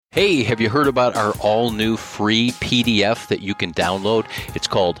Hey, have you heard about our all-new free PDF that you can download? It's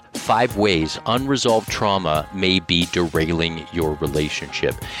called 5 Ways Unresolved Trauma May Be Derailing Your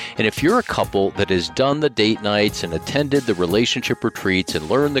Relationship. And if you're a couple that has done the date nights and attended the relationship retreats and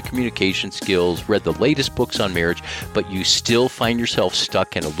learned the communication skills, read the latest books on marriage, but you still find yourself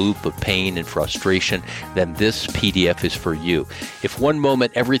stuck in a loop of pain and frustration, then this PDF is for you. If one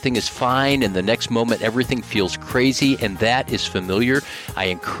moment everything is fine and the next moment everything feels crazy and that is familiar, I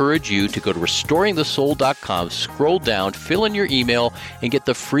encourage you to go to restoringthesoul.com, scroll down, fill in your email, and get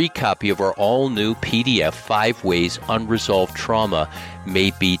the free copy of our all-new PDF, 5 Ways Unresolved Trauma May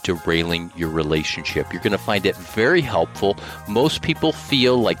Be Derailing Your Relationship. You're going to find it very helpful. Most people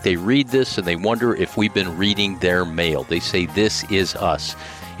feel like they read this and they wonder if we've been reading their mail. They say, this is us.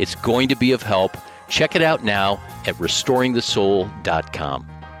 It's going to be of help. Check it out now at restoringthesoul.com.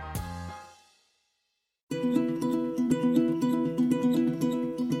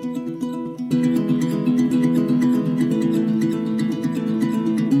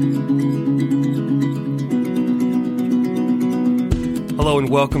 Hello and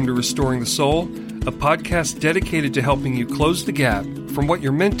welcome to Restoring the Soul, a podcast dedicated to helping you close the gap from what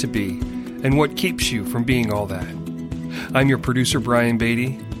you're meant to be and what keeps you from being all that. I'm your producer, Brian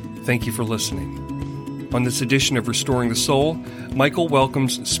Beatty. Thank you for listening. On this edition of Restoring the Soul, Michael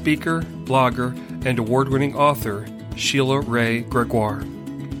welcomes speaker, blogger, and award-winning author Sheila Wray Gregoire.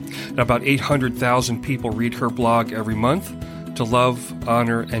 Now, about 800,000 people read her blog every month, To Love,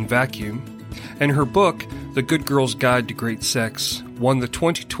 Honor, and Vacuum, and her book, The Good Girl's Guide to Great Sex, won the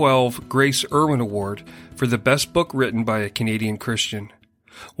 2012 Grace Irwin Award for the best book written by a Canadian Christian,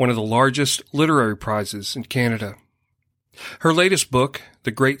 one of the largest literary prizes in Canada. Her latest book, The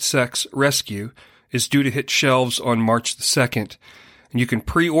Great Sex Rescue, is due to hit shelves on March the 2nd, and you can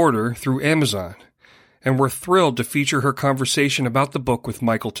pre-order through Amazon. And we're thrilled to feature her conversation about the book with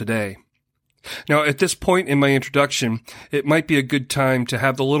Michael today. Now, at this point in my introduction, it might be a good time to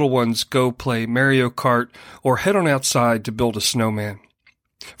have the little ones go play Mario Kart or head on outside to build a snowman.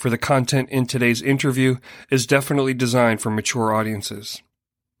 For the content in today's interview is definitely designed for mature audiences.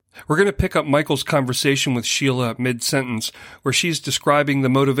 We're going to pick up Michael's conversation with Sheila mid-sentence, where she's describing the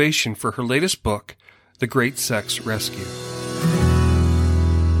motivation for her latest book, The Great Sex Rescue.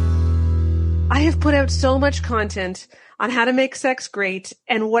 I have put out so much content on how to make sex great,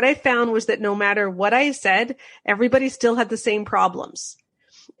 and what I found was that no matter what I said, everybody still had the same problems.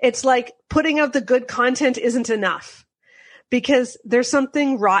 It's like putting out the good content isn't enough because there's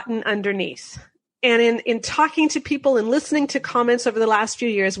something rotten underneath. And in talking to people and listening to comments over the last few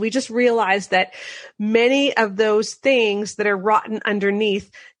years, we just realized that many of those things that are rotten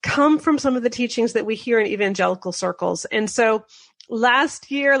underneath come from some of the teachings that we hear in evangelical circles. And so last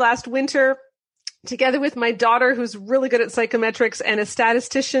winter, together with my daughter, who's really good at psychometrics, and a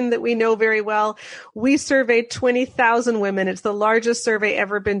statistician that we know very well, we surveyed 20,000 women. It's the largest survey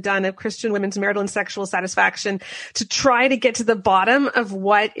ever been done of Christian women's marital and sexual satisfaction to try to get to the bottom of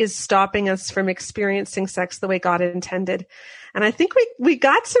what is stopping us from experiencing sex the way God intended. And I think we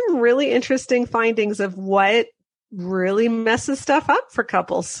got some really interesting findings of what really messes stuff up for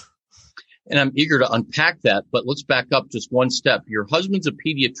couples. And I'm eager to unpack that, but let's back up just one step. Your husband's a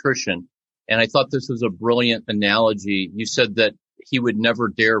pediatrician. And I thought this was a brilliant analogy. You said that he would never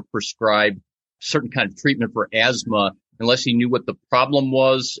dare prescribe certain kind of treatment for asthma unless he knew what the problem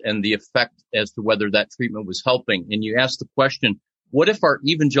was and the effect as to whether that treatment was helping. And you asked the question, what if our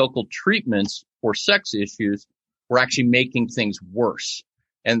evangelical treatments for sex issues were actually making things worse?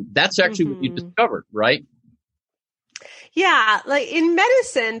 And that's actually what you discovered, right? Yeah, like in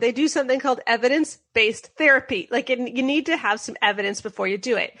medicine, they do something called evidence-based therapy. You need to have some evidence before you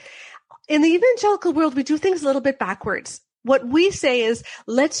do it. In the evangelical world, we do things a little bit backwards. What we say is,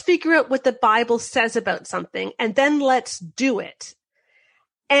 let's figure out what the Bible says about something, and then let's do it.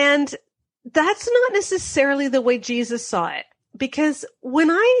 And that's not necessarily the way Jesus saw it. Because when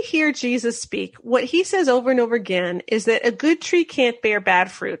I hear Jesus speak, what he says over and over again is that a good tree can't bear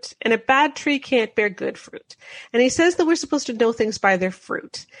bad fruit, and a bad tree can't bear good fruit. And he says that we're supposed to know things by their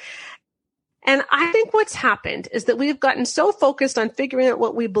fruit. And I think what's happened is that we've gotten so focused on figuring out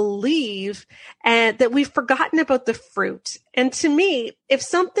what we believe and that we've forgotten about the fruit. And to me, if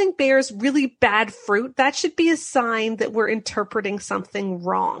something bears really bad fruit, that should be a sign that we're interpreting something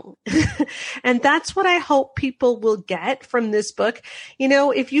wrong. And that's what I hope people will get from this book. You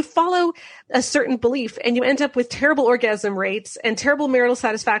know, if you follow a certain belief and you end up with terrible orgasm rates and terrible marital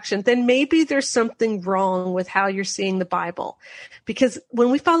satisfaction, then maybe there's something wrong with how you're seeing the Bible. Because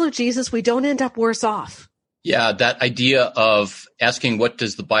when we follow Jesus, we don't end up worse off. Yeah, that idea of asking what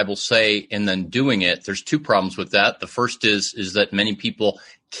does the Bible say and then doing it, there's two problems with that. The first is that many people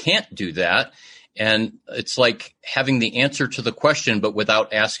can't do that. And it's like having the answer to the question, but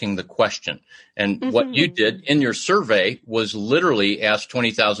without asking the question. And what you did in your survey was literally ask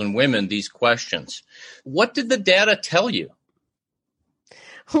 20,000 women these questions. What did the data tell you?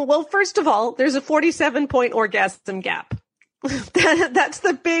 Well, first of all, there's a 47-point orgasm gap. That's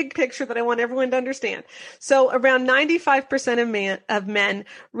the big picture that I want everyone to understand. So around 95% of men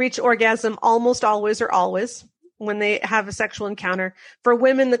reach orgasm almost always or always when they have a sexual encounter. For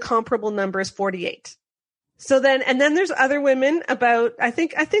women, the comparable number is 48. So then there's other women about, I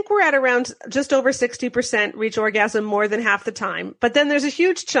think we're at around just over 60% reach orgasm more than half the time. But then there's a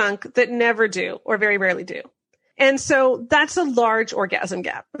huge chunk that never do or very rarely do. And so that's a large orgasm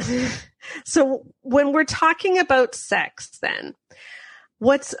gap. So when we're talking about sex, then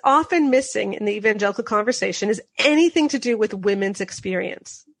what's often missing in the evangelical conversation is anything to do with women's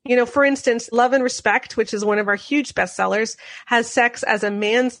experience. You know, for instance, Love and Respect, which is one of our huge bestsellers, has sex as a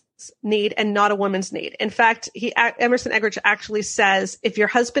man's need and not a woman's need. In fact, Emerson Eggerichs actually says, if your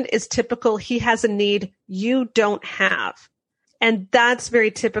husband is typical, he has a need you don't have. And that's very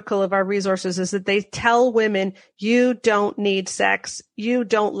typical of our resources, is that they tell women, you don't need sex. You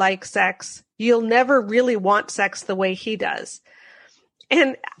don't like sex. You'll never really want sex the way he does.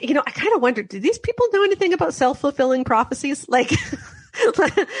 And, you know, I kind of wonder, do these people know anything about self-fulfilling prophecies? Like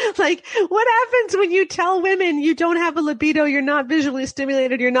what happens when you tell women you don't have a libido, you're not visually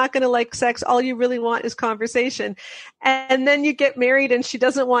stimulated, you're not going to like sex, all you really want is conversation. And then you get married and she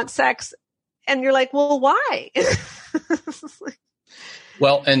doesn't want sex. And you're like, well, why?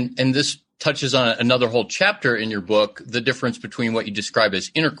 Well, and this touches on another whole chapter in your book, the difference between what you describe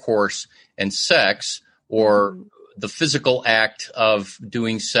as intercourse and sex, or the physical act of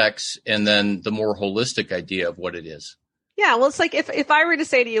doing sex, and then the more holistic idea of what it is. Yeah, well, it's like if I were to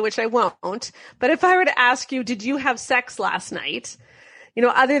say to you, which I won't, but if I were to ask you, did you have sex last night? You know,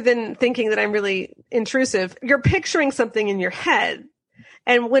 other than thinking that I'm really intrusive, you're picturing something in your head.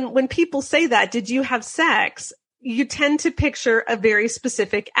 And when people say that, did you have sex? You tend to picture a very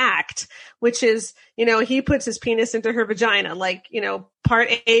specific act, which is, you know, he puts his penis into her vagina, like, you know, part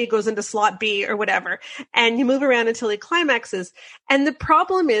A goes into slot B or whatever, and you move around until he climaxes. And the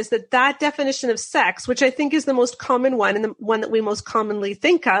problem is that definition of sex, which I think is the most common one and the one that we most commonly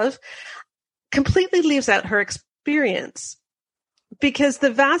think of, completely leaves out her experience. Because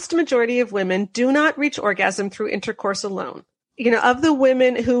the vast majority of women do not reach orgasm through intercourse alone. You know, of the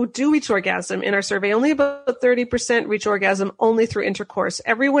women who do reach orgasm in our survey, only about 30% reach orgasm only through intercourse.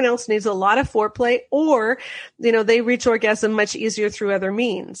 Everyone else needs a lot of foreplay, or, you know, they reach orgasm much easier through other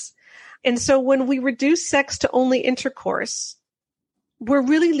means. And so when we reduce sex to only intercourse, we're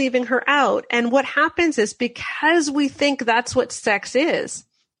really leaving her out. And what happens is, because we think that's what sex is,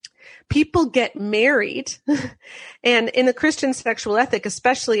 people get married. And in the Christian sexual ethic,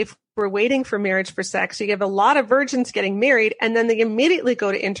 especially if we're waiting for marriage for sex, you have a lot of virgins getting married and then they immediately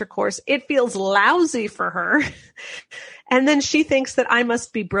go to intercourse. It feels lousy for her. And then she thinks that I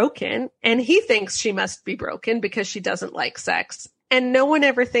must be broken, and he thinks she must be broken because she doesn't like sex. And no one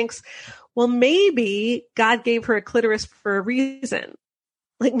ever thinks, well, maybe God gave her a clitoris for a reason.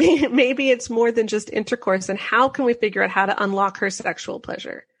 Like maybe it's more than just intercourse. And how can we figure out how to unlock her sexual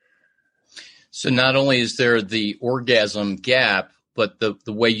pleasure? So not only is there the orgasm gap, but the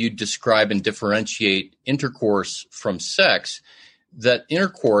way you describe and differentiate intercourse from sex, that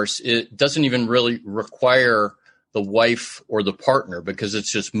intercourse, it doesn't even really require the wife or the partner, because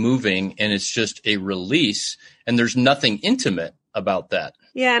it's just moving and it's just a release, and there's nothing intimate about that.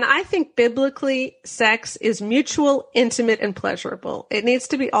 Yeah, and I think biblically, sex is mutual, intimate, and pleasurable. It needs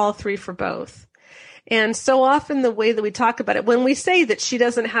to be all three for both. And so often the way that we talk about it, when we say that she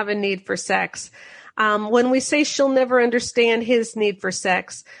doesn't have a need for sex, when we say she'll never understand his need for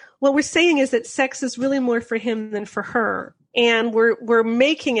sex, what we're saying is that sex is really more for him than for her. And we're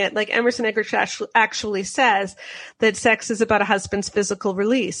making it, like Emerson Eggerichs actually says, that sex is about a husband's physical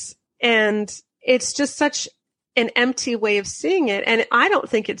release. And it's just such an empty way of seeing it. And I don't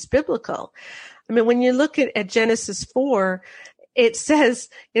think it's biblical. I mean, when you look at Genesis 4, it says,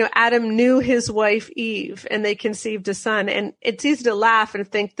 you know, Adam knew his wife Eve and they conceived a son. And it's easy to laugh and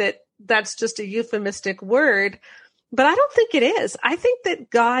think that that's just a euphemistic word, but I don't think it is. I think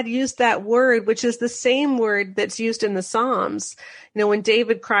that God used that word, which is the same word that's used in the Psalms. You know, when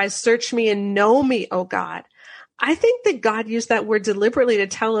David cries, "Search me and know me, O God." I think that God used that word deliberately to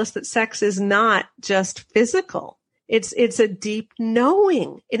tell us that sex is not just physical. It's a deep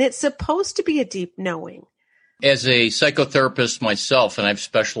knowing, and it's supposed to be a deep knowing. As a psychotherapist myself, and I've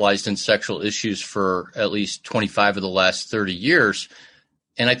specialized in sexual issues for at least 25 of the last 30 years,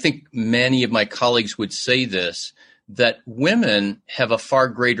 and I think many of my colleagues would say this, that women have a far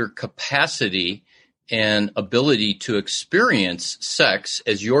greater capacity and ability to experience sex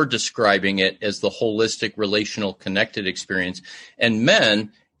as you're describing it as the holistic, relational, connected experience. And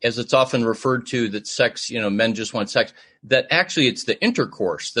men, as it's often referred to, that sex, men just want sex, that actually it's the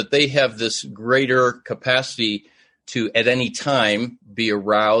intercourse, that they have this greater capacity to at any time be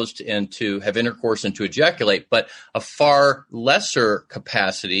aroused and to have intercourse and to ejaculate, but a far lesser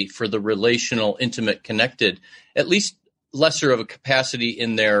capacity for the relational, intimate, connected, at least lesser of a capacity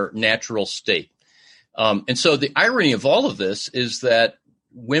in their natural state. And so the irony of all of this is that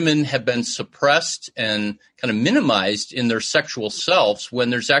women have been suppressed and kind of minimized in their sexual selves when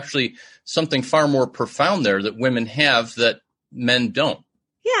there's actually something far more profound there that women have that men don't.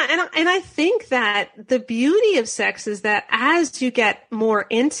 Yeah, and I think that the beauty of sex is that as you get more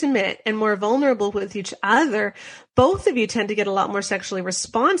intimate and more vulnerable with each other, both of you tend to get a lot more sexually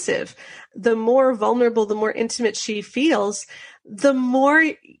responsive. The more vulnerable, the more intimate she feels, the more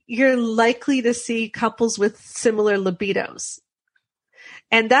you're likely to see couples with similar libidos.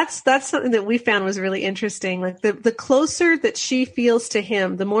 And that's something that we found was really interesting. Like the closer that she feels to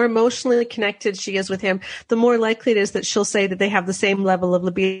him, the more emotionally connected she is with him, the more likely it is that she'll say that they have the same level of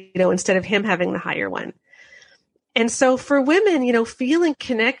libido instead of him having the higher one. And so for women, feeling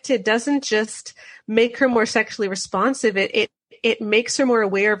connected doesn't just make her more sexually responsive. It makes her more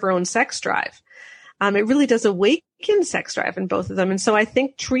aware of her own sex drive. It really does awaken sex drive in both of them. And so I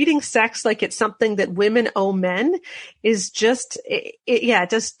think treating sex like it's something that women owe men is just,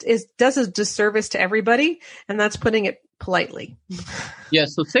 does a disservice to everybody. And that's putting it politely. Yeah.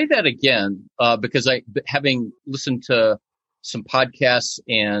 So say that again, because having listened to some podcasts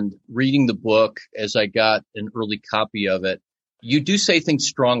and reading the book as I got an early copy of it, you do say things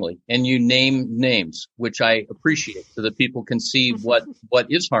strongly and you name names, which I appreciate so that people can see what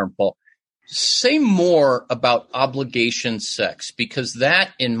is harmful. Say more about obligation sex, because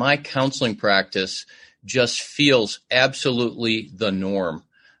that in my counseling practice just feels absolutely the norm.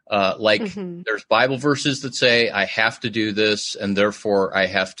 There's Bible verses that say I have to do this and therefore I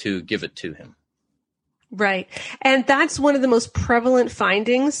have to give it to him. Right. And that's one of the most prevalent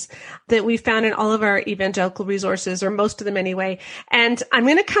findings that we found in all of our evangelical resources, or most of them anyway. And I'm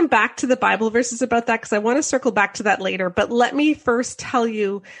going to come back to the Bible verses about that because I want to circle back to that later. But let me first tell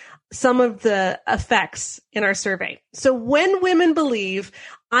you some of the effects in our survey. So when women believe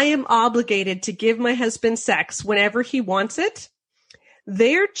I am obligated to give my husband sex whenever he wants it,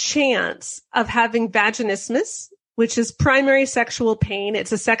 their chance of having vaginismus, which is primary sexual pain,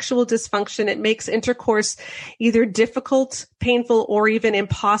 it's a sexual dysfunction. It makes intercourse either difficult, painful, or even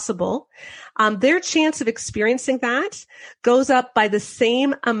impossible. Their chance of experiencing that goes up by the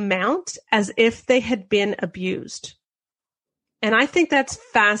same amount as if they had been abused. And I think that's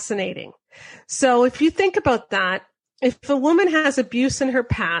fascinating. So if you think about that, if a woman has abuse in her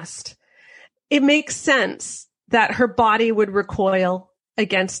past, it makes sense that her body would recoil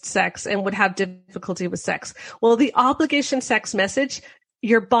against sex and would have difficulty with sex. Well, the obligation sex message,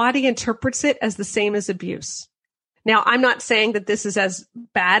 your body interprets it as the same as abuse. Now, I'm not saying that this is as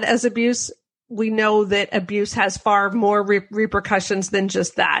bad as abuse. We know that abuse has far more repercussions than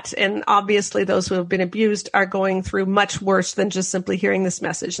just that. And obviously those who have been abused are going through much worse than just simply hearing this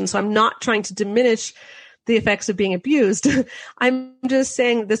message. And so I'm not trying to diminish the effects of being abused. I'm just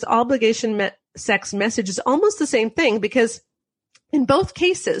saying this obligation sex message is almost the same thing, because in both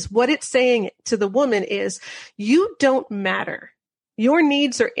cases, what it's saying to the woman is, you don't matter. Your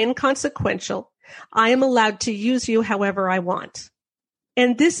needs are inconsequential. I am allowed to use you however I want.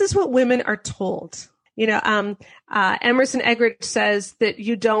 And this is what women are told. Emerson Eggerichs says that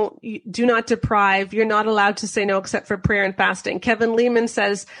you do not deprive. You're not allowed to say no except for prayer and fasting. Kevin Lehman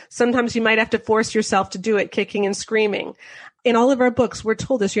says sometimes you might have to force yourself to do it, kicking and screaming. In all of our books, we're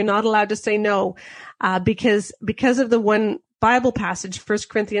told this. You're not allowed to say no because of the one Bible passage, 1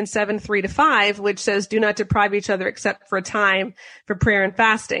 Corinthians 7:3-5, which says, do not deprive each other except for a time for prayer and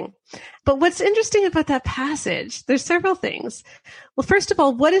fasting. But what's interesting about that passage, there's several things. Well, first of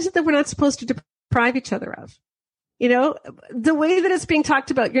all, what is it that we're not supposed to deprive each other of? The way that it's being talked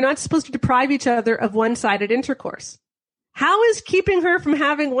about, you're not supposed to deprive each other of one-sided intercourse. How is keeping her from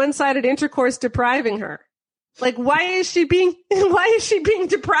having one-sided intercourse depriving her? Like, why is she being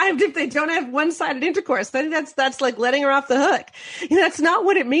deprived if they don't have one-sided intercourse? I think that's like letting her off the hook. That's not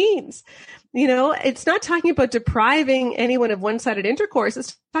what it means. It's not talking about depriving anyone of one-sided intercourse.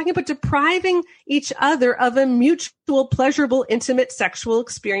 It's talking about depriving each other of a mutual, pleasurable, intimate sexual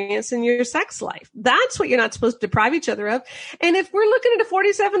experience in your sex life. That's what you're not supposed to deprive each other of. And if we're looking at a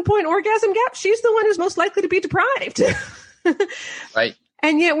 47-point orgasm gap, she's the one who's most likely to be deprived. Right.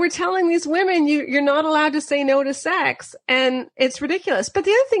 And yet we're telling these women, you're not allowed to say no to sex. And it's ridiculous. But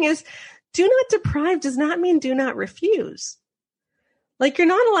the other thing is, do not deprive does not mean do not refuse. Like, you're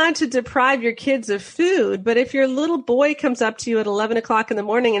not allowed to deprive your kids of food, but if your little boy comes up to you at 11 o'clock in the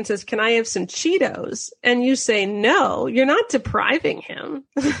morning and says, can I have some Cheetos? And you say no, you're not depriving him.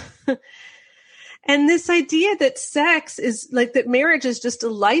 And this idea that sex is like, that marriage is just a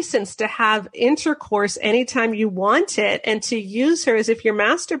license to have intercourse anytime you want it and to use her as if you're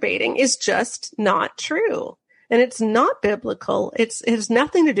masturbating is just not true. And it's not biblical. It has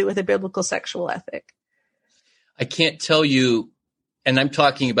nothing to do with a biblical sexual ethic. I can't tell you. And I'm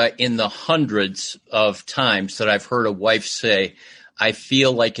talking about in the hundreds of times that I've heard a wife say, I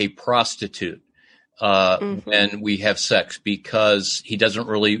feel like a prostitute when we have sex because he doesn't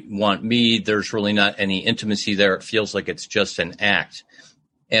really want me. There's really not any intimacy there. It feels like it's just an act.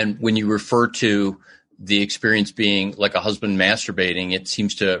 And when you refer to the experience being like a husband masturbating, it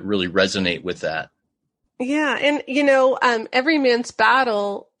seems to really resonate with that. Yeah. And, Every Man's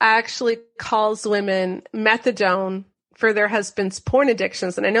Battle actually calls women methadone for their husband's porn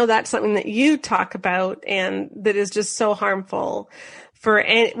addictions. And I know that's something that you talk about and that is just so harmful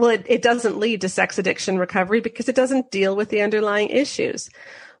it doesn't lead to sex addiction recovery because it doesn't deal with the underlying issues.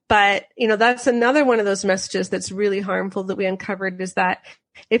 But, that's another one of those messages that's really harmful that we uncovered is that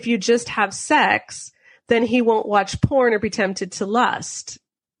if you just have sex, then he won't watch porn or be tempted to lust.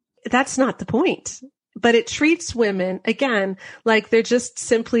 That's not the point. But it treats women, again, like they're just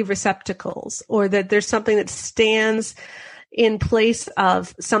simply receptacles or that there's something that stands in place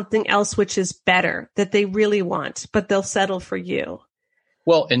of something else which is better that they really want, but they'll settle for you.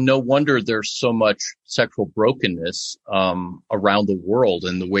 Well, and no wonder there's so much sexual brokenness around the world,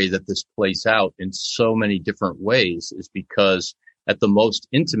 and the way that this plays out in so many different ways is because at the most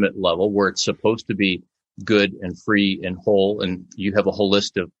intimate level, where it's supposed to be good and free and whole, and you have a whole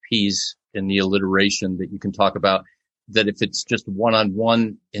list of P's in the alliteration that you can talk about, that if it's just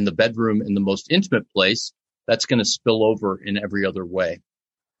one-on-one in the bedroom in the most intimate place, that's going to spill over in every other way.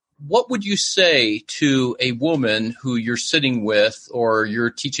 What would you say to a woman who you're sitting with or you're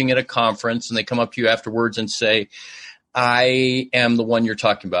teaching at a conference and they come up to you afterwards and say, I am the one you're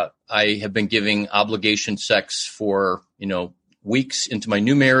talking about. I have been giving obligation sex for, weeks into my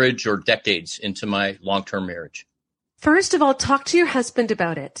new marriage or decades into my long-term marriage? First of all, talk to your husband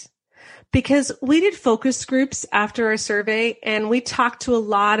about it. Because we did focus groups after our survey and we talked to a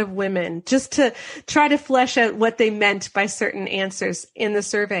lot of women just to try to flesh out what they meant by certain answers in the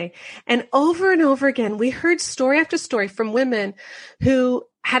survey. And over again, we heard story after story from women who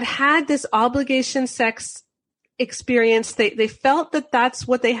had this obligation sex experience. They felt that that's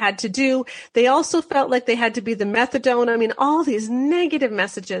what they had to do. They also felt like they had to be the methadone. I mean, all these negative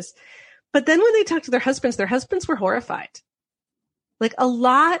messages. But then when they talked to their husbands were horrified. Like, a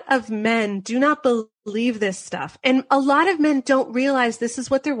lot of men do not believe this stuff. And a lot of men don't realize this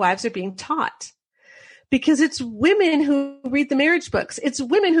is what their wives are being taught. Because it's women who read the marriage books. It's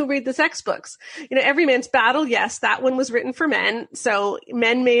women who read the sex books. Every Man's Battle, yes, that one was written for men. So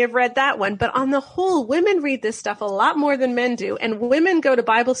men may have read that one. But on the whole, women read this stuff a lot more than men do. And women go to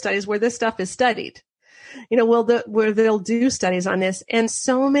Bible studies where this stuff is studied. Where they'll do studies on this. And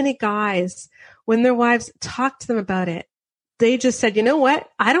so many guys, when their wives talk to them about it, they just said, you know what?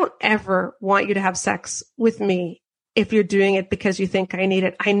 I don't ever want you to have sex with me if you're doing it because you think I need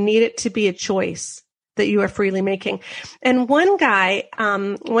it. I need it to be a choice that you are freely making. And one guy,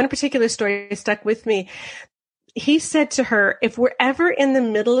 one particular story stuck with me. He said to her, if we're ever in the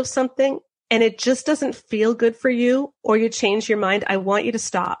middle of something and it just doesn't feel good for you or you change your mind, I want you to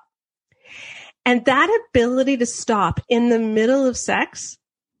stop. And that ability to stop in the middle of sex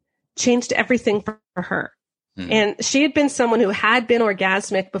changed everything for her. And she had been someone who had been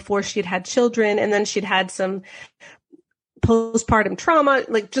orgasmic before she'd had children. And then she'd had some postpartum trauma,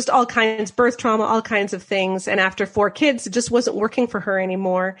 like just all kinds, birth trauma, all kinds of things. And after 4 kids, it just wasn't working for her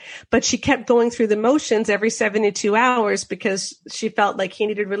anymore. But she kept going through the motions every 72 hours because she felt like he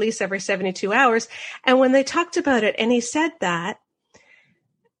needed release every 72 hours. And when they talked about it and he said that,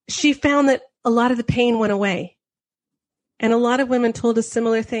 she found that a lot of the pain went away. And a lot of women told us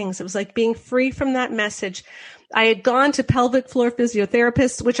similar things. It was like being free from that message. I had gone to pelvic floor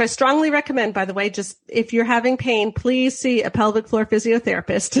physiotherapists, which I strongly recommend, by the way. Just if you're having pain, please see a pelvic floor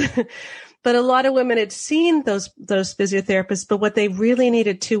physiotherapist. But a lot of women had seen those physiotherapists, but what they really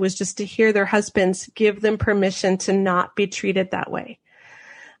needed to was just to hear their husbands give them permission to not be treated that way.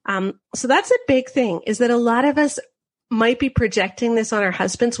 So that's a big thing, is that a lot of us might be projecting this on our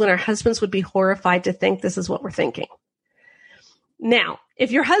husbands when our husbands would be horrified to think this is what we're thinking. Now,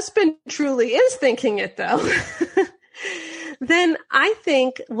 if your husband truly is thinking it though, then I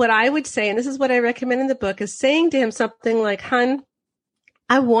think what I would say, and this is what I recommend in the book, is saying to him something like, "Hun,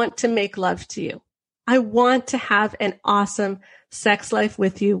 I want to make love to you. I want to have an awesome sex life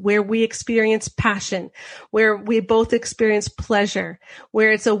with you where we experience passion, where we both experience pleasure,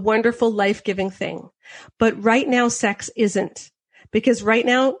 where it's a wonderful life-giving thing. But right now, sex isn't, because right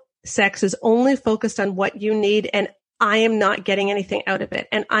now, sex is only focused on what you need, and I am not getting anything out of it.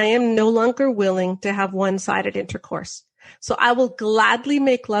 And I am no longer willing to have one-sided intercourse. So I will gladly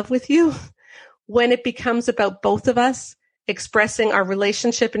make love with you when it becomes about both of us expressing our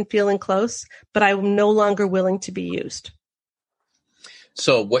relationship and feeling close, but I'm no longer willing to be used."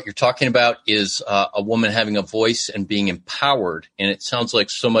 So what you're talking about is a woman having a voice and being empowered. And it sounds like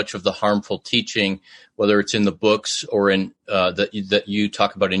so much of the harmful teaching, whether it's in the books or in that you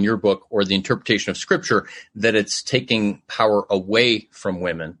talk about in your book, or the interpretation of Scripture, that it's taking power away from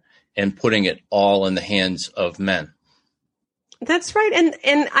women and putting it all in the hands of men. That's right.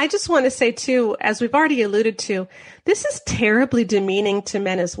 And I just want to say too, as we've already alluded to, this is terribly demeaning to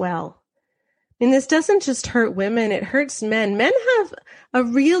men as well. I mean, this doesn't just hurt women, it hurts men. Men have a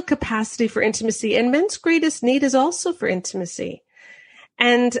real capacity for intimacy, and men's greatest need is also for intimacy.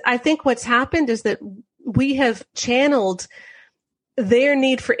 And I think what's happened is that we have channeled their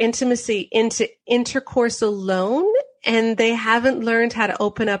need for intimacy into intercourse alone, and they haven't learned how to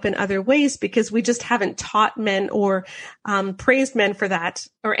open up in other ways because we just haven't taught men or praised men for that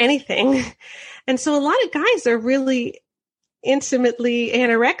or anything. And so a lot of guys are really intimately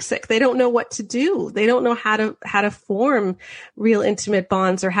anorexic. They don't know what to do. They don't know how to form real intimate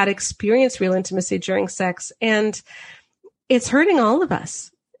bonds or how to experience real intimacy during sex. And it's hurting all of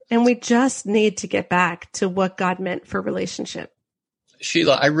us. And we just need to get back to what God meant for relationship.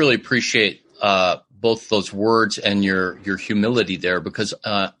 Sheila, I really appreciate both those words and your humility there, because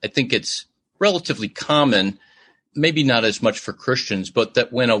I think it's relatively common, maybe not as much for Christians, but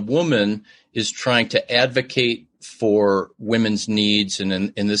that when a woman is trying to advocate for women's needs, and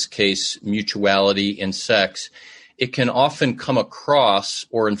in this case, mutuality in sex, it can often come across,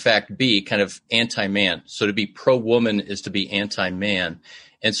 or in fact be, kind of anti-man. So to be pro-woman is to be anti-man.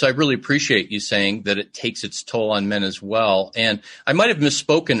 And so I really appreciate you saying that it takes its toll on men as well. And I might have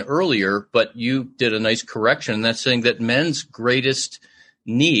misspoken earlier, but you did a nice correction, and that's saying that men's greatest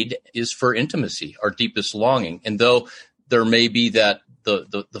need is for intimacy, our deepest longing. And though there may be that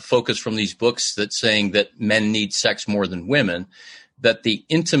the focus from these books that's saying that men need sex more than women, that the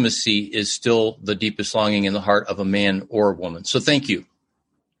intimacy is still the deepest longing in the heart of a man or a woman. So thank you.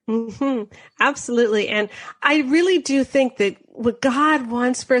 Mm-hmm. Absolutely. And I really do think that what God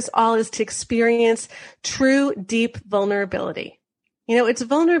wants for us all is to experience true, deep vulnerability. You know, it's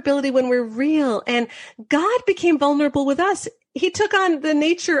vulnerability when we're real, and God became vulnerable with us. He took on the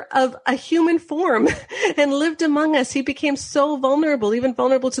nature of a human form and lived among us. He became so vulnerable, even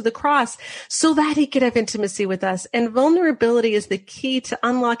vulnerable to the cross, so that he could have intimacy with us. And vulnerability is the key to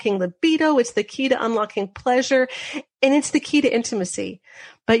unlocking libido. It's the key to unlocking pleasure, and it's the key to intimacy.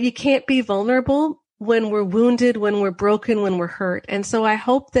 But you can't be vulnerable when we're wounded, when we're broken, when we're hurt. And so I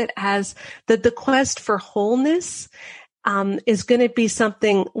hope that as the quest for wholeness is going to be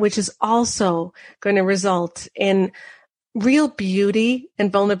something which is also going to result in real beauty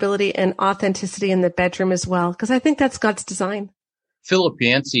and vulnerability and authenticity in the bedroom as well, because I think that's God's design. Philip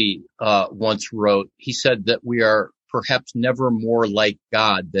Yancey once wrote, he said that we are perhaps never more like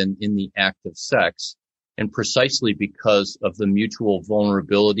God than in the act of sex, and precisely because of the mutual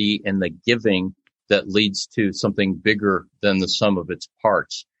vulnerability and the giving that leads to something bigger than the sum of its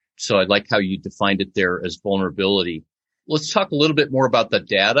parts. So I like how you defined it there as vulnerability. Let's talk a little bit more about the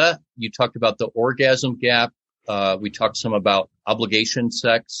data. You talked about the orgasm gap. We talked some about obligation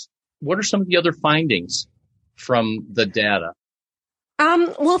sex. What are some of the other findings from the data?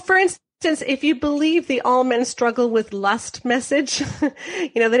 Well, for instance, if you believe the all men struggle with lust message, that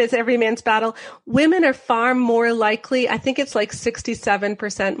it's every man's battle, women are far more likely. I think it's like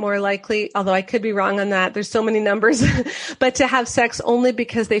 67% more likely, although I could be wrong on that. There's so many numbers, but to have sex only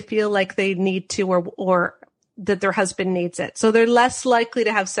because they feel like they need to or that their husband needs it. So they're less likely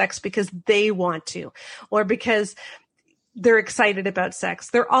to have sex because they want to, or because they're excited about sex.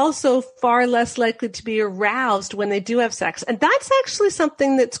 They're also far less likely to be aroused when they do have sex. And that's actually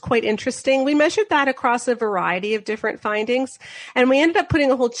something that's quite interesting. We measured that across a variety of different findings. And we ended up putting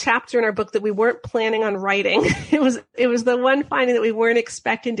a whole chapter in our book that we weren't planning on writing. It was the one finding that we weren't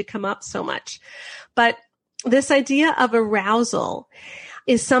expecting to come up so much. But this idea of arousal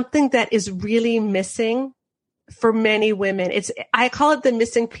is something that is really missing for many women. I call it the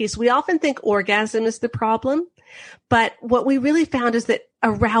missing piece. We often think orgasm is the problem, but what we really found is that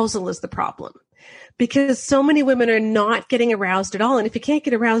arousal is the problem, because so many women are not getting aroused at all. And if you can't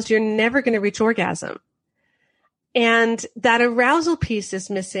get aroused, you're never going to reach orgasm. And that arousal piece is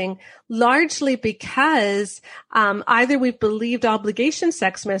missing largely because either we've believed obligation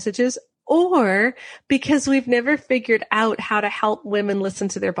sex messages, or because we've never figured out how to help women listen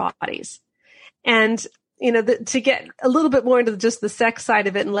to their bodies. And to get a little bit more into just the sex side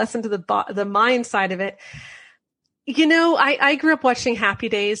of it and less into the mind side of it, I grew up watching Happy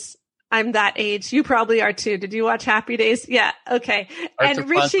Days. I'm that age. You probably are too. Did you watch Happy Days? Yeah. Okay. Arthur And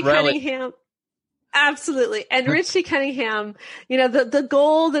Richie Cunningham. Absolutely. And Richie Cunningham, the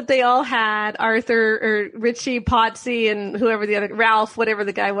goal that they all had, Arthur or Richie, Potsy, and whoever the other, Ralph, whatever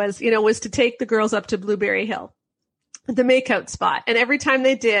the guy was, was to take the girls up to Blueberry Hill, the makeout spot. And every time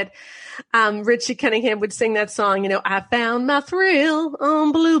they did, Richie Cunningham would sing that song, I found my thrill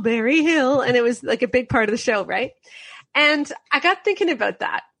on Blueberry Hill. And it was like a big part of the show, right? And I got thinking about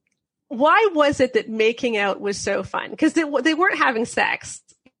that. Why was it that making out was so fun? Because they weren't having sex.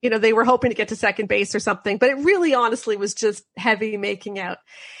 They were hoping to get to second base or something, but it really honestly was just heavy making out.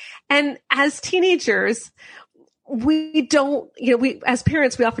 And as teenagers, we don't, as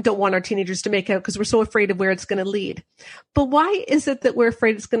parents, we often don't want our teenagers to make out because we're so afraid of where it's going to lead. But why is it that we're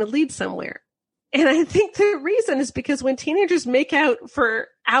afraid it's going to lead somewhere? And I think the reason is because when teenagers make out for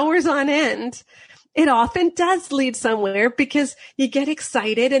hours on end, it often does lead somewhere because you get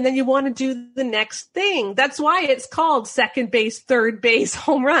excited and then you want to do the next thing. That's why it's called second base, third base,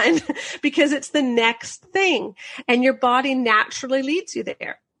 home run, because it's the next thing and your body naturally leads you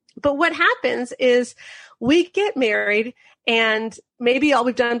there. But what happens is we get married and maybe all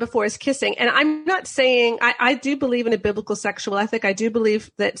we've done before is kissing. And I'm not saying, I do believe in a biblical sexual ethic. I do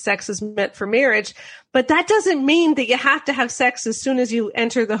believe that sex is meant for marriage, but that doesn't mean that you have to have sex as soon as you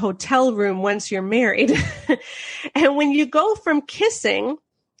enter the hotel room once you're married. And when you go from kissing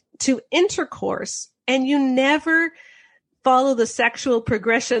to intercourse and you never follow the sexual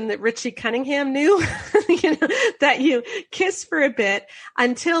progression that Richie Cunningham knew, that you kiss for a bit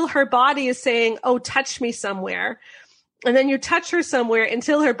until her body is saying, oh, touch me somewhere. And then you touch her somewhere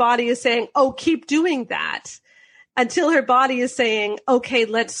until her body is saying, oh, keep doing that. Until her body is saying, okay,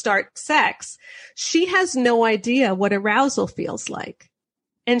 let's start sex. She has no idea what arousal feels like.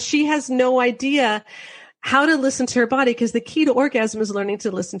 And she has no idea how to listen to her body, because the key to orgasm is learning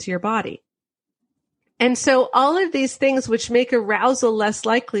to listen to your body. And so all of these things which make arousal less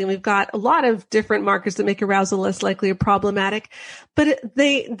likely, and we've got a lot of different markers that make arousal less likely, are problematic, but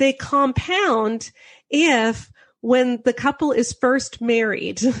they compound if when the couple is first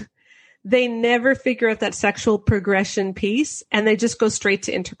married, they never figure out that sexual progression piece and they just go straight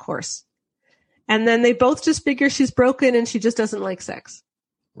to intercourse. And then they both just figure she's broken and she just doesn't like sex.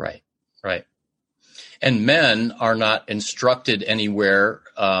 Right. And men are not instructed anywhere,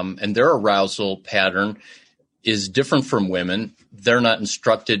 and their arousal pattern is different from women. They're not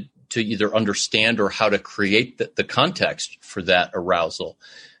instructed to either understand or how to create the context for that arousal.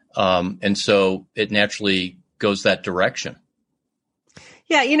 And so it naturally goes that direction.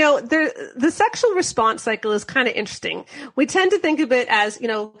 Yeah, the sexual response cycle is kind of interesting. We tend to think of it as,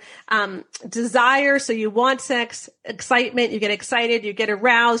 desire. So you want sex, excitement, you get excited, you get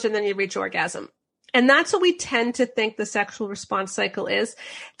aroused, and then you reach orgasm. And that's what we tend to think the sexual response cycle is.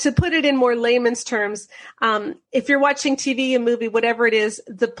 To put it in more layman's terms, if you're watching TV, a movie, whatever it is,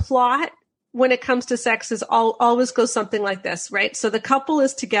 the plot when it comes to sex is always goes something like this, right? So the couple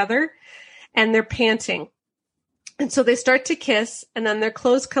is together and they're panting. And so they start to kiss and then their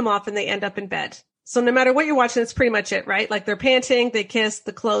clothes come off and they end up in bed. So no matter what you're watching, that's pretty much it, right? Like they're panting, they kiss,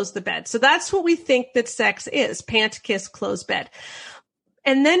 the clothes, the bed. So that's what we think that sex is: pant, kiss, close, bed.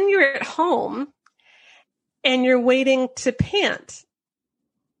 And then you're at home and you're waiting to pant.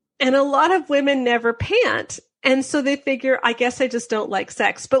 And a lot of women never pant. And so they figure, I guess I just don't like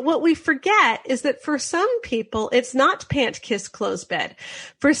sex. But what we forget is that for some people, it's not pant, kiss, close, bed.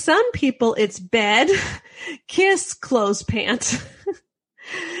 For some people, it's bed, kiss, close, pant.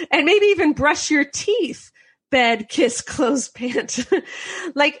 And maybe even brush your teeth, bed, kiss, close, pant.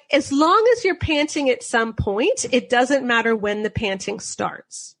 Like, as long as you're panting at some point, it doesn't matter when the panting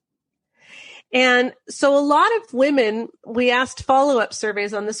starts. And so a lot of women, we asked follow-up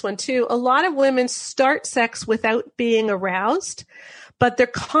surveys on this one too. A lot of women start sex without being aroused, but they're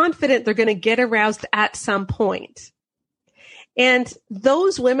confident they're going to get aroused at some point. And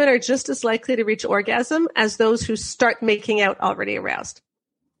those women are just as likely to reach orgasm as those who start making out already aroused.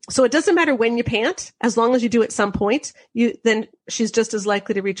 So it doesn't matter when you pant, as long as you do at some point, then she's just as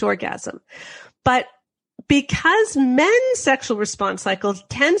likely to reach orgasm. But because men's sexual response cycle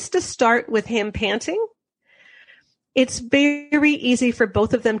tends to start with him panting, it's very easy for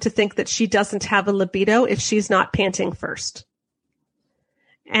both of them to think that she doesn't have a libido if she's not panting first.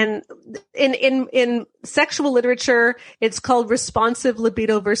 And in sexual literature, it's called responsive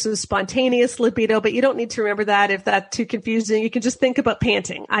libido versus spontaneous libido, but you don't need to remember that if that's too confusing. You can just think about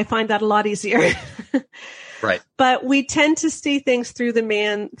panting. I find that a lot easier. Right. But we tend to see things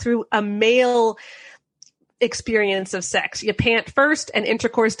through a male experience of sex. You pant first and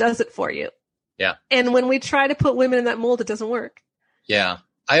intercourse does it for you. Yeah. And when we try to put women in that mold, it doesn't work. Yeah.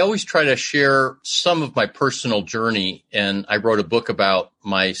 I always try to share some of my personal journey, and I wrote a book about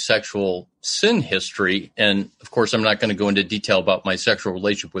my sexual sin history. And of course, I'm not going to go into detail about my sexual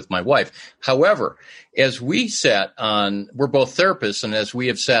relationship with my wife. However, as we we're both therapists, and as we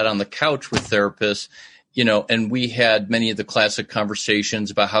have sat on the couch with therapists, and we had many of the classic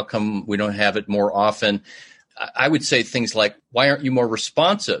conversations about how come we don't have it more often. I would say things like, why aren't you more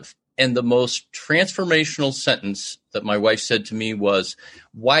responsive? And the most transformational sentence that my wife said to me was,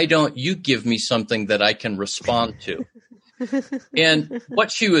 why don't you give me something that I can respond to? And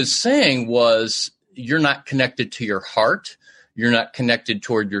what she was saying was, you're not connected to your heart. You're not connected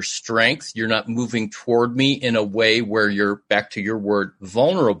toward your strength. You're not moving toward me in a way where you're, back to your word,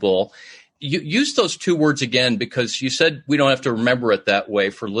 vulnerable. You use those two words again because you said we don't have to remember it that way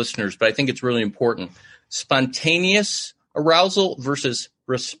for listeners, but I think it's really important. Spontaneous arousal versus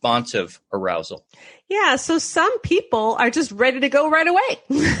responsive arousal. Yeah. So some people are just ready to go right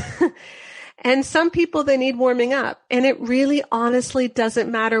away. And some people, they need warming up. And it really honestly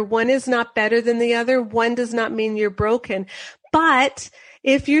doesn't matter. One is not better than the other. One does not mean you're broken. But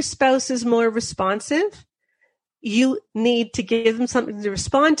if your spouse is more responsive, you need to give them something to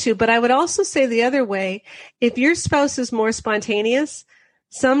respond to. But I would also say the other way, if your spouse is more spontaneous,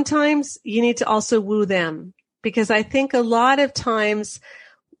 sometimes you need to also woo them. Because I think a lot of times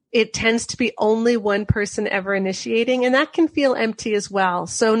it tends to be only one person ever initiating, and that can feel empty as well.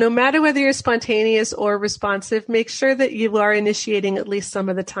 So no matter whether you're spontaneous or responsive, make sure that you are initiating at least some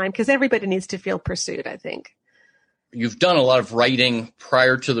of the time, because everybody needs to feel pursued, I think. You've done a lot of writing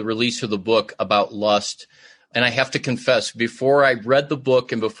prior to the release of the book about lust. And I have to confess, before I read the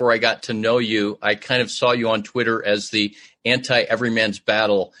book and before I got to know you, I kind of saw you on Twitter as the anti-everyman's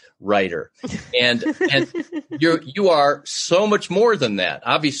battle writer. And you are so much more than that.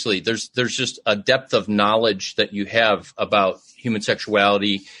 Obviously, there's just a depth of knowledge that you have about human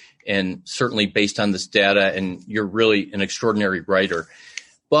sexuality, and certainly based on this data, and you're really an extraordinary writer.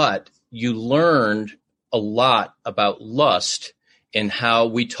 But you learned a lot about lust and how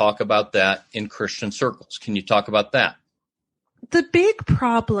we talk about that in Christian circles. Can you talk about that? The big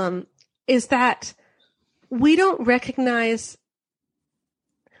problem is that we don't recognize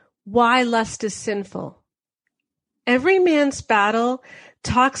why lust is sinful. Every man's battle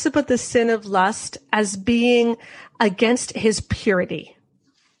talks about the sin of lust as being against his purity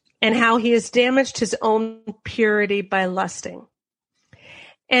and how he has damaged his own purity by lusting.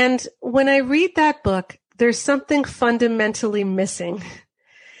 And when I read that book, there's something fundamentally missing,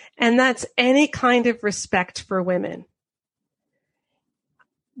 and that's any kind of respect for women.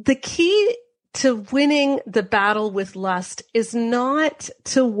 The key to winning the battle with lust is not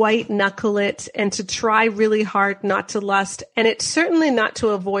to white knuckle it and to try really hard not to lust. And it's certainly not to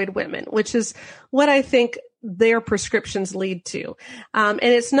avoid women, which is what I think their prescriptions lead to. And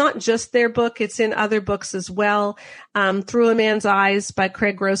it's not just their book. It's in other books as well. Through a Man's Eyes by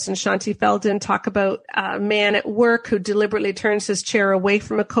Craig Gross and Shanti Feldon talk about a man at work who deliberately turns his chair away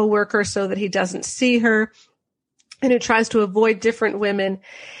from a coworker so that he doesn't see her, and who tries to avoid different women.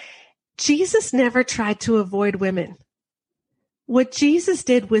 Jesus never tried to avoid women. What Jesus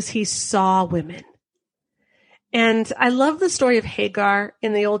did was he saw women. And I love the story of Hagar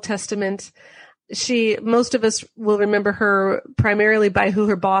in the Old Testament. Most of us will remember her primarily by who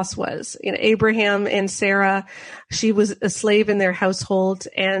her boss was. Abraham and Sarah, she was a slave in their household.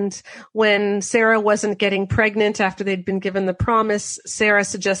 And when Sarah wasn't getting pregnant after they'd been given the promise, Sarah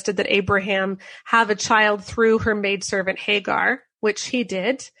suggested that Abraham have a child through her maidservant Hagar, which he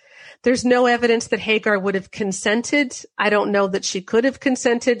did. There's no evidence that Hagar would have consented. I don't know that she could have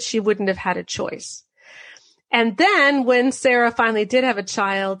consented. She wouldn't have had a choice. And then when Sarah finally did have a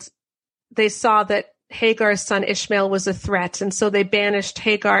child, they saw that Hagar's son Ishmael was a threat. And so they banished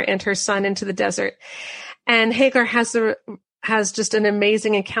Hagar and her son into the desert. And Hagar has just an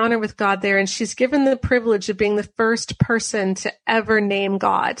amazing encounter with God there. And she's given the privilege of being the first person to ever name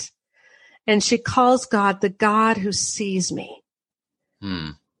God. And she calls God the God who sees me.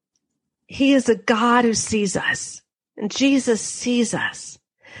 He is a God who sees us. And Jesus sees us.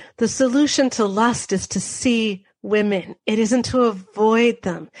 The solution to lust is to see women. It isn't to avoid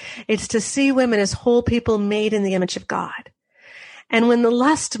them. It's to see women as whole people made in the image of God. And when the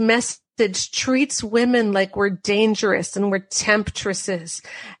lust message treats women like we're dangerous and we're temptresses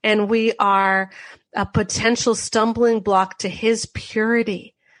and we are a potential stumbling block to his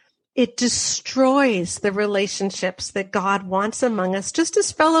purity, it destroys the relationships that God wants among us, just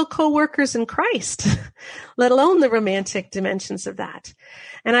as fellow co-workers in Christ, let alone the romantic dimensions of that.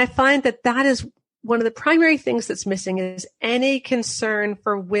 And I find that that is one of the primary things that's missing is any concern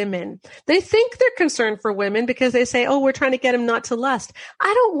for women. They think they're concerned for women because they say, oh, we're trying to get him not to lust.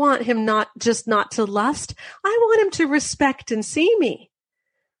 I don't want him not to lust. I want him to respect and see me.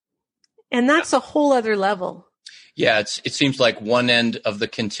 And that's a whole other level. Yeah, it seems like one end of the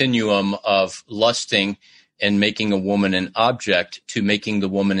continuum of lusting and making a woman an object to making the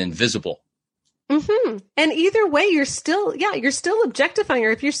woman invisible. Mm-hmm. And either way, you're still objectifying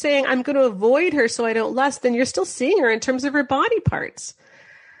her. If you're saying, I'm going to avoid her so I don't lust, then you're still seeing her in terms of her body parts.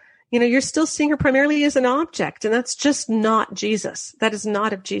 You're still seeing her primarily as an object, and that's just not Jesus. That is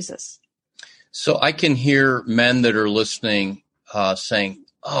not of Jesus. So I can hear men that are listening saying,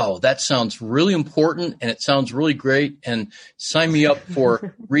 oh, that sounds really important, and it sounds really great, and sign me up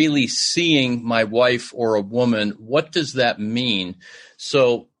for really seeing my wife or a woman. What does that mean?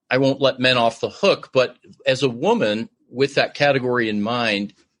 So I won't let men off the hook, but as a woman with that category in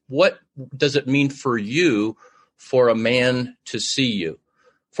mind, what does it mean for you for a man to see you?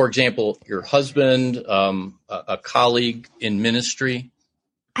 For example, your husband, a colleague in ministry?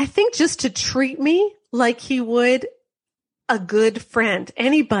 I think just to treat me like he would a good friend,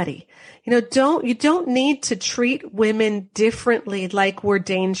 anybody. You don't need to treat women differently like we're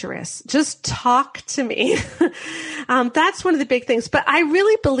dangerous. Just talk to me. That's one of the big things. But I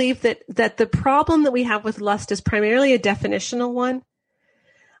really believe that the problem that we have with lust is primarily a definitional one.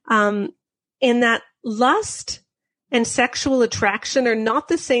 In that lust and sexual attraction are not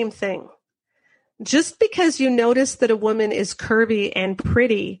the same thing. Just because you notice that a woman is curvy and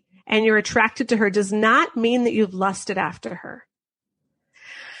pretty and you're attracted to her does not mean that you've lusted after her.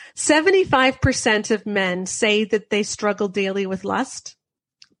 75% of men say that they struggle daily with lust.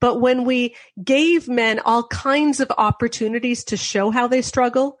 But when we gave men all kinds of opportunities to show how they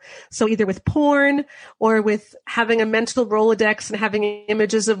struggle, so either with porn or with having a mental Rolodex and having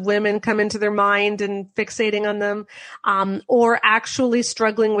images of women come into their mind and fixating on them, or actually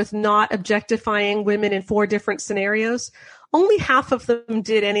struggling with not objectifying women in 4 different scenarios, only half of them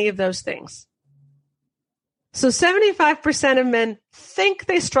did any of those things. So 75% of men think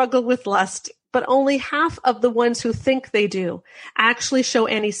they struggle with lust, but only half of the ones who think they do actually show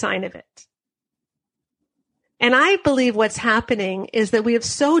any sign of it. And I believe what's happening is that we have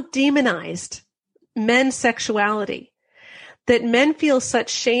so demonized men's sexuality that men feel such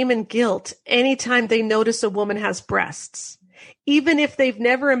shame and guilt anytime they notice a woman has breasts. Even if they've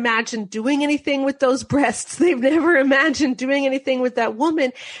never imagined doing anything with those breasts, they've never imagined doing anything with that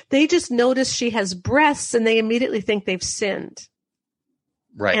woman, they just notice she has breasts and they immediately think they've sinned.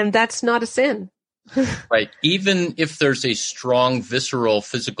 Right. And that's not a sin. Right. Even if there's a strong, visceral,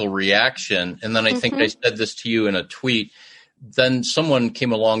 physical reaction, and then I think I said this to you in a tweet, then someone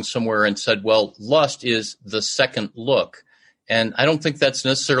came along somewhere and said, well, lust is the second look. And I don't think that's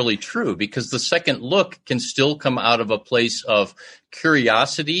necessarily true, because the second look can still come out of a place of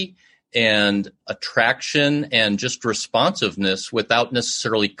curiosity and attraction and just responsiveness without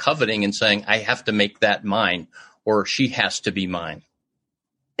necessarily coveting and saying, I have to make that mine, or she has to be mine.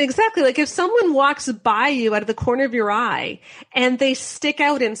 Exactly. Like if someone walks by you out of the corner of your eye and they stick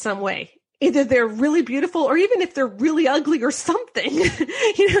out in some way, either they're really beautiful or even if they're really ugly or something,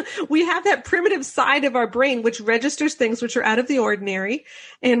 we have that primitive side of our brain which registers things which are out of the ordinary,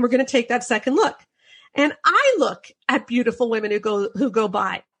 and we're going to take that second look. And I look at beautiful women who go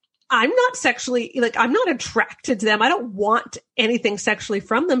by. I'm not sexually, I'm not attracted to them. I don't want anything sexually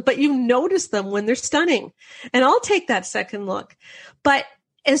from them, but you notice them when they're stunning. And I'll take that second look. But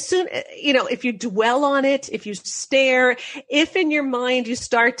as soon, if you dwell on it, if you stare, if in your mind you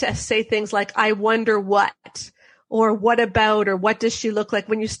start to say things like, I wonder what, or what about, or what does she look like?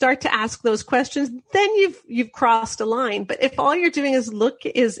 When you start to ask those questions, then you've crossed a line. But if all you're doing is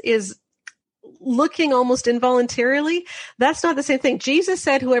looking almost involuntarily, that's not the same thing. Jesus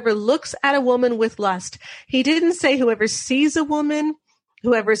said, whoever looks at a woman with lust. He didn't say whoever sees a woman,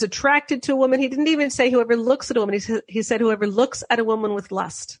 whoever is attracted to a woman. He didn't even say whoever looks at a woman. He said whoever looks at a woman with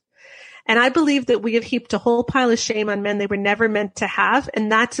lust. And I believe that we have heaped a whole pile of shame on men they were never meant to have.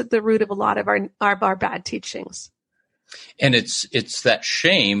 And that's at the root of a lot of our bad teachings. And it's that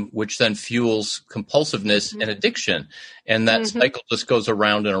shame which then fuels compulsiveness and addiction. And that cycle just goes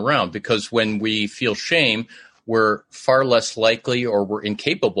around and around, because when we feel shame, we're far less likely, or we're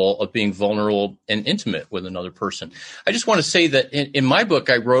incapable of being vulnerable and intimate with another person. I just want to say that in my book,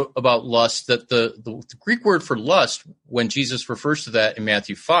 I wrote about lust, that the Greek word for lust, when Jesus refers to that in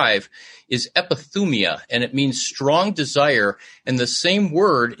Matthew 5, is epithumia, and it means strong desire. And the same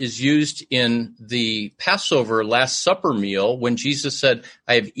word is used in the Passover Last Supper meal when Jesus said,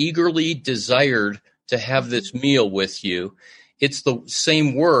 I have eagerly desired to have this meal with you. It's the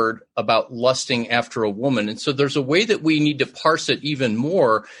same word about lusting after a woman. And so there's a way that we need to parse it even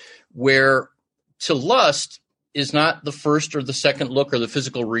more, where to lust is not the first or the second look or the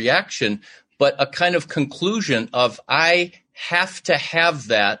physical reaction, but a kind of conclusion of, I have to have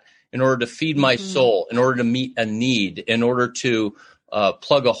that in order to feed my soul, in order to meet a need, in order to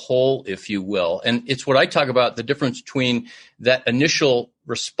plug a hole, if you will. And it's what I talk about, the difference between that initial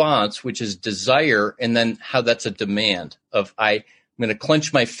response, which is desire, and then how that's a demand of, I'm going to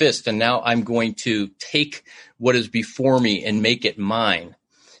clench my fist and now I'm going to take what is before me and make it mine.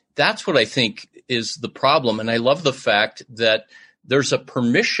 That's what I think is the problem. And I love the fact that there's a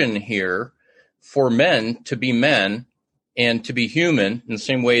permission here for men to be men and to be human, in the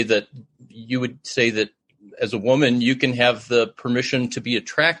same way that you would say that as a woman, you can have the permission to be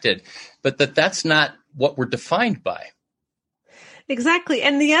attracted, but that's not what we're defined by. Exactly.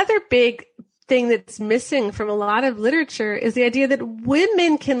 And the other big thing that's missing from a lot of literature is the idea that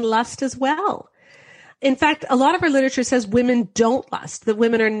women can lust as well. In fact, a lot of our literature says women don't lust, that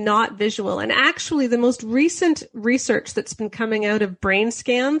women are not visual. And actually, the most recent research that's been coming out of brain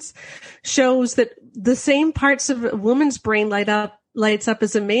scans shows that the same parts of a woman's brain lights up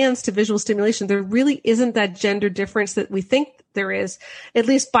as a man's to visual stimulation. There really isn't that gender difference that we think there is, at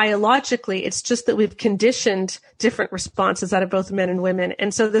least biologically. It's just that we've conditioned different responses out of both men and women.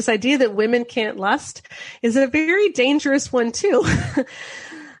 And so this idea that women can't lust is a very dangerous one too.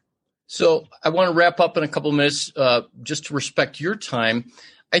 So I want to wrap up in a couple of minutes, just to respect your time.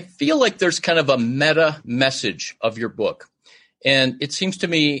 I feel like there's kind of a meta message of your book. And it seems to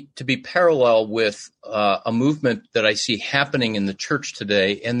me to be parallel with a movement that I see happening in the church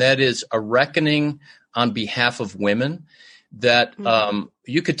today, and that is a reckoning on behalf of women. That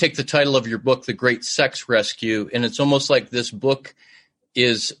you could take the title of your book, The Great Sex Rescue, and it's almost like this book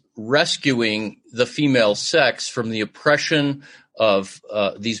is rescuing the female sex from the oppression of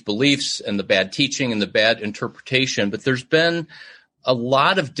these beliefs and the bad teaching and the bad interpretation. But there's been a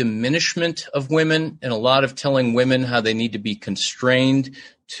lot of diminishment of women and a lot of telling women how they need to be constrained,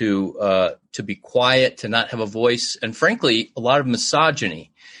 to be quiet, to not have a voice, and frankly, a lot of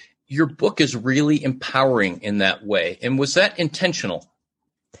misogyny. Your book is really empowering in that way. And was that intentional?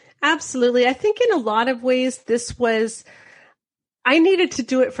 Absolutely. I think in a lot of ways, I needed to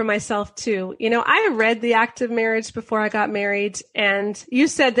do it for myself too. You know, I read The Act of Marriage before I got married, and you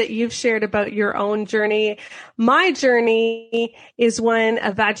said that you've shared about your own journey. My journey is one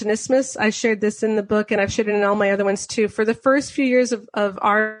of vaginismus. I shared this in the book, and I've shared it in all my other ones too. For the first few years of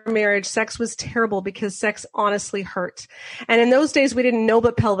our marriage, sex was terrible because sex honestly hurt. And in those days, we didn't know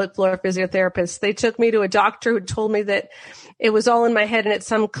about pelvic floor physiotherapists. They took me to a doctor who told me that it was all in my head, and at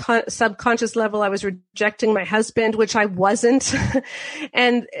some subconscious level, I was rejecting my husband, which I wasn't.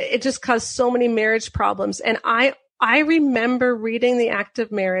 And it just caused so many marriage problems. And I remember reading The Act of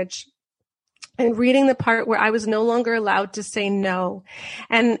Marriage and reading the part where I was no longer allowed to say no.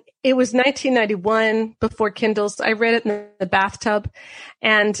 And it was 1991, before Kindles. I read it in the bathtub,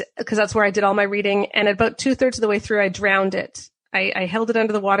 and because that's where I did all my reading. And about 2/3 of the way through, I drowned it. I held it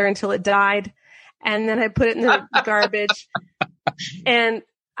under the water until it died. And then I put it in the garbage. And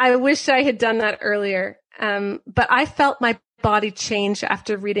I wish I had done that earlier. But I felt my body change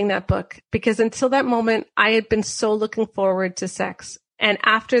after reading that book, because until that moment, I had been so looking forward to sex. And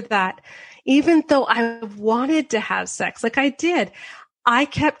after that, even though I wanted to have sex, like I did, I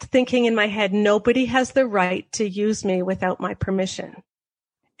kept thinking in my head, nobody has the right to use me without my permission.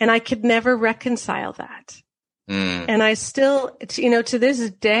 And I could never reconcile that. And I still, to this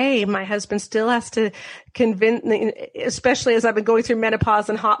day, my husband still has to convince me, especially as I've been going through menopause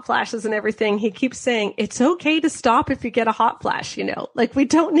and hot flashes and everything. He keeps saying, it's okay to stop if you get a hot flash, like we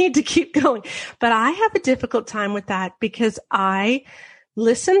don't need to keep going. But I have a difficult time with that because I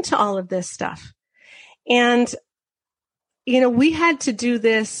listen to all of this stuff. And, we had to do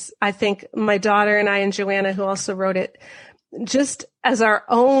this, I think, my daughter and I and Joanna, who also wrote it, just as our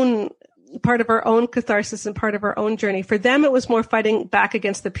own part of our own catharsis and part of our own journey. For them, it was more fighting back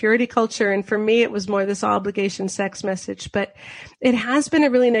against the purity culture. And for me, it was more this obligation sex message. But it has been a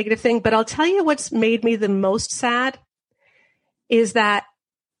really negative thing. But I'll tell you what's made me the most sad is that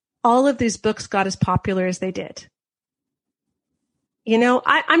all of these books got as popular as they did.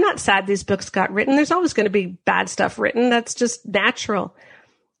 I'm not sad these books got written. There's always going to be bad stuff written. That's just natural.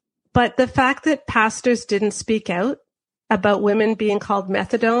 But the fact that pastors didn't speak out about women being called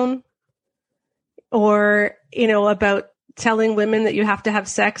methadone, or, about telling women that you have to have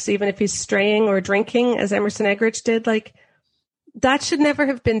sex even if he's straying or drinking, as Emerson Eggerichs did, that should never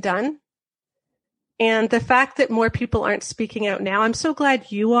have been done. And the fact that more people aren't speaking out now, I'm so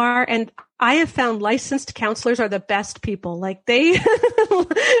glad you are. And I have found licensed counselors are the best people.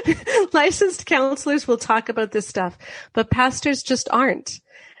 Licensed counselors will talk about this stuff, but pastors just aren't.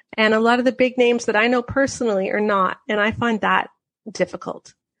 And a lot of the big names that I know personally are not. And I find that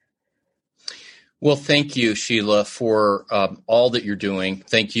difficult. Well, thank you, Sheila, for all that you're doing.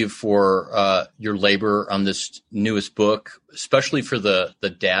 Thank you for your labor on this newest book, especially for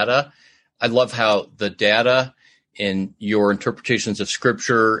the data. I love how the data and your interpretations of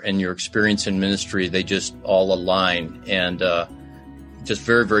Scripture and your experience in ministry, they just all align, and just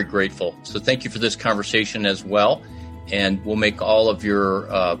very, very grateful. So thank you for this conversation as well. And we'll make all of your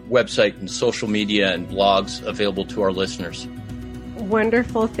website and social media and blogs available to our listeners.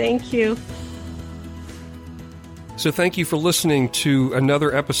 Wonderful. Thank you. So thank you for listening to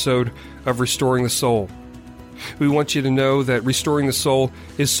another episode of Restoring the Soul. We want you to know that Restoring the Soul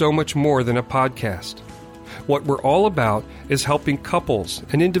is so much more than a podcast. What we're all about is helping couples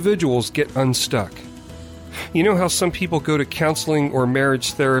and individuals get unstuck. You know how some people go to counseling or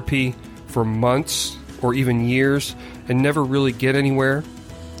marriage therapy for months or even years and never really get anywhere?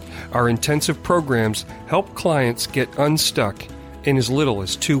 Our intensive programs help clients get unstuck in as little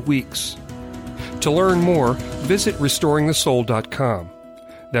as 2 weeks. To learn more, visit restoringthesoul.com.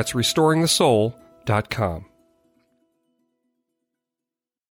 That's restoringthesoul.com.